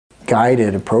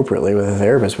guided appropriately with a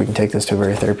therapist, we can take this to a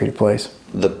very therapeutic place.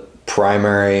 The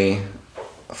primary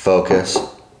focus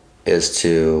is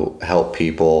to help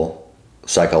people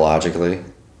psychologically,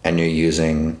 and you're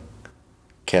using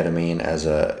ketamine as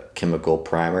a chemical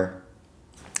primer?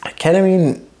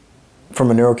 Ketamine, from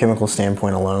a neurochemical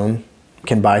standpoint alone,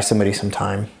 can buy somebody some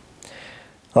time.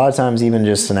 A lot of times, even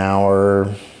just an hour,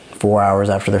 4 hours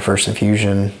after their first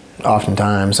infusion,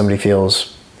 oftentimes somebody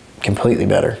feels completely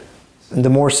better. The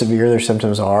more severe their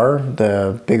symptoms are,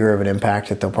 the bigger of an impact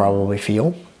that they'll probably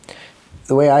feel.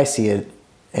 The way I see it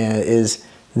is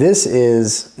this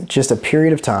is just a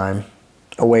period of time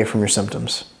away from your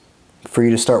symptoms for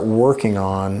you to start working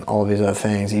on all of these other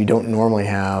things that you don't normally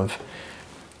have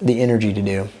the energy to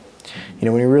do. You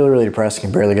know, when you're really, really depressed and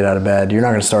can barely get out of bed, you're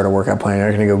not going to start a workout plan.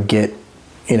 You're not going to go get,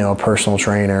 you know, a personal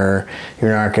trainer.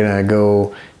 You're not going to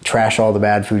go trash all the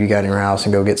bad food you got in your house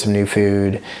and go get some new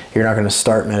food. You're not going to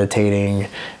start meditating.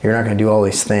 You're not going to do all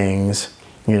these things.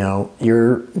 You know,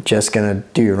 you're just going to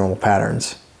do your normal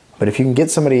patterns. But if you can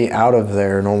get somebody out of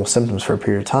their normal symptoms for a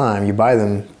period of time, you buy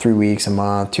them 3 weeks, a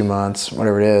month, 2 months,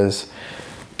 whatever it is,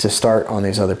 to start on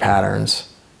these other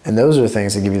patterns. And those are the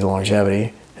things that give you the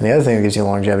longevity. And the other thing that gives you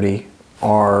longevity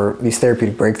are these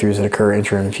therapeutic breakthroughs that occur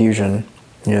intra-infusion,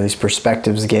 you know, these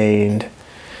perspectives gained,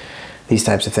 these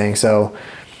types of things. So,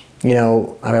 you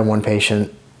know, I've had one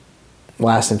patient,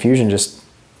 last infusion,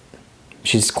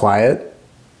 she's quiet,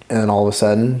 and then all of a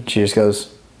sudden, she just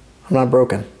goes, I'm not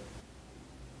broken,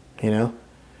 you know?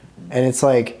 And it's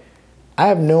like, I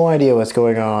have no idea what's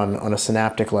going on a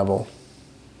synaptic level,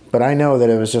 but I know that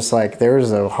it was just like,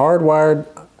 there's a hardwired,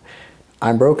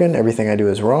 I'm broken, everything I do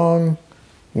is wrong,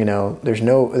 you know,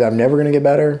 I'm never gonna get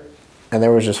better. And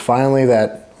there was just finally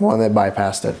that one that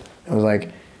bypassed it. It was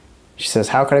like, she says,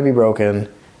 how could I be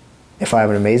broken if I have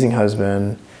an amazing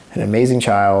husband, an amazing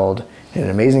child, and an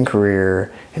amazing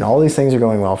career, and all these things are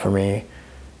going well for me?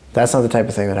 That's not the type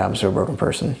of thing that happens to a broken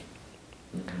person.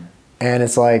 And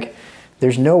it's like,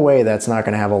 there's no way that's not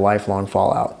gonna have a lifelong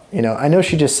fallout. You know, I know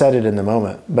she just said it in the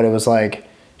moment, but it was like,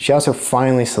 she also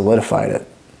finally solidified it,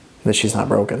 that she's not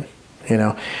broken, you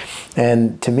know?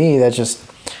 And to me, that just,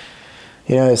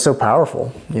 you know, it's so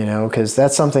powerful, you know, because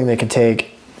that's something that can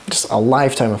take just a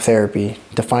lifetime of therapy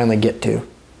to finally get to,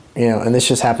 you know, and this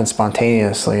just happened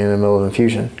spontaneously in the middle of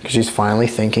infusion because she's finally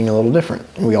thinking a little different.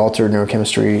 We altered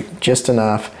neurochemistry just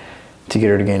enough to get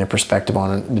her to gain a perspective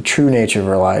on the true nature of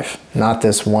her life, not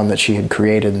this one that she had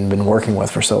created and been working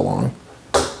with for so long.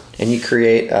 And you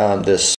create this